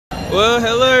Well,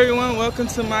 hello everyone, welcome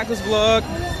to Michael's vlog.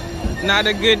 Not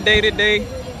a good day today.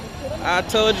 I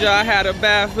told y'all I had a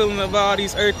bad feeling about all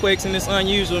these earthquakes and it's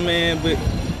unusual, man, but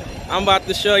I'm about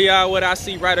to show y'all what I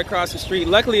see right across the street.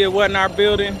 Luckily it wasn't our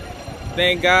building.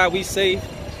 Thank God we safe.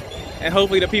 And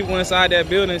hopefully the people inside that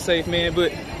building is safe, man.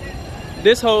 But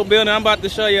this whole building I'm about to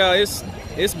show y'all,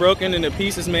 it's broken into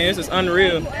pieces, man. This is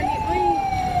unreal.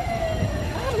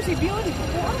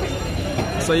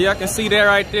 So y'all can see that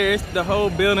right there. The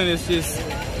whole building is just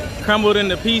crumbled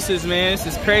into pieces, man. This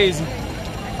is crazy.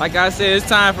 Like I said, it's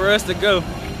time for us to go.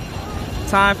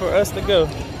 Time for us to go.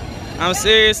 I'm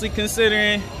seriously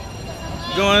considering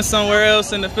going somewhere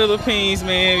else in the Philippines,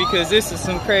 man, because this is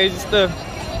some crazy stuff.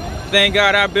 Thank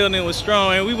God our building was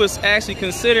strong, and we was actually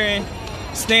considering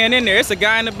staying in there. It's a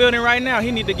guy in the building right now. He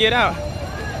need to get out.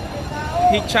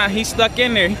 He's stuck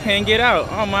in there. He can't get out.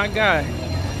 Oh my God.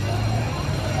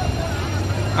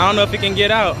 I don't know if he can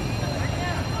get out.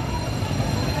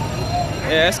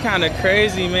 Yeah, that's kind of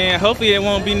crazy, man. Hopefully it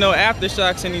won't be no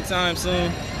aftershocks anytime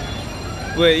soon.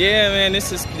 But yeah, man,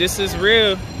 this is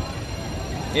real.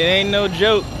 It ain't no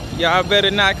joke. Y'all better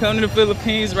not come to the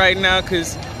Philippines right now,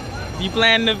 because if you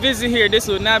plan to visit here, this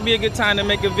would not be a good time to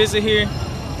make a visit here.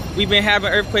 We've been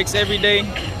having earthquakes every day,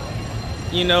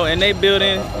 you know, and they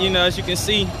building, you know, as you can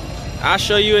see. I'll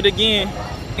show you it again.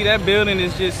 See, that building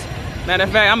is just, matter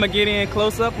of fact, I'm gonna get in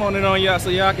close up on it on y'all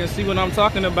so y'all can see what I'm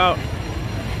talking about.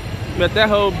 But that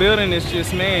whole building is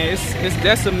just, man, it's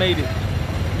decimated,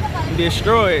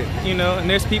 destroyed, you know, and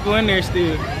there's people in there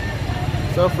still.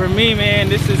 So for me, man,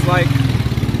 this is like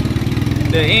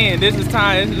the end. This is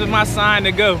time. This is my sign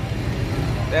to go.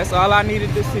 That's all I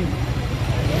needed to see.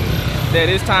 That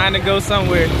it's time to go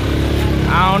somewhere.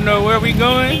 I don't know where we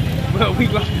going, but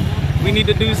we need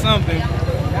to do something.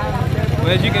 But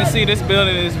as you can see, this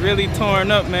building is really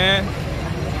torn up, man.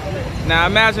 Now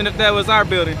imagine if that was our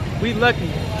building. We lucky.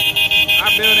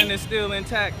 Our building is still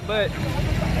intact, but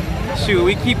shoot,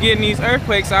 we keep getting these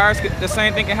earthquakes. The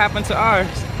same thing can happen to ours.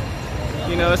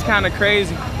 You know, it's kind of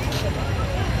crazy.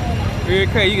 Really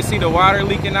crazy. You can see the water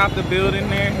leaking out the building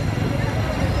there.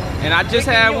 And I just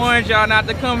had warned y'all not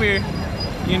to come here,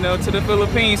 you know, to the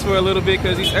Philippines for a little bit,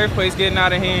 because these earthquakes getting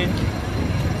out of hand.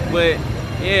 But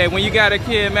yeah, when you got a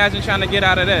kid, imagine trying to get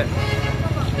out of that.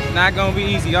 Not gonna be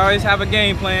easy. Always have a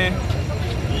game plan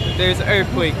if there's an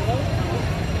earthquake.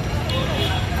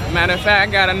 Matter of fact,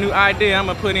 I got a new idea I'm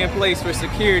gonna put in place for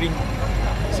security.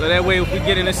 So that way if we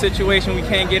get in a situation we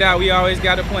can't get out, we always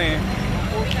got a plan.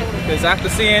 Because after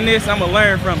seeing this, I'm gonna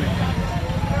learn from it.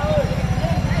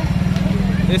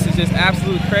 This is just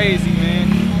absolute crazy, man.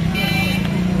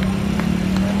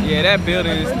 Yeah, that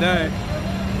building is done.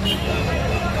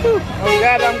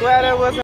 I'm glad it wasn't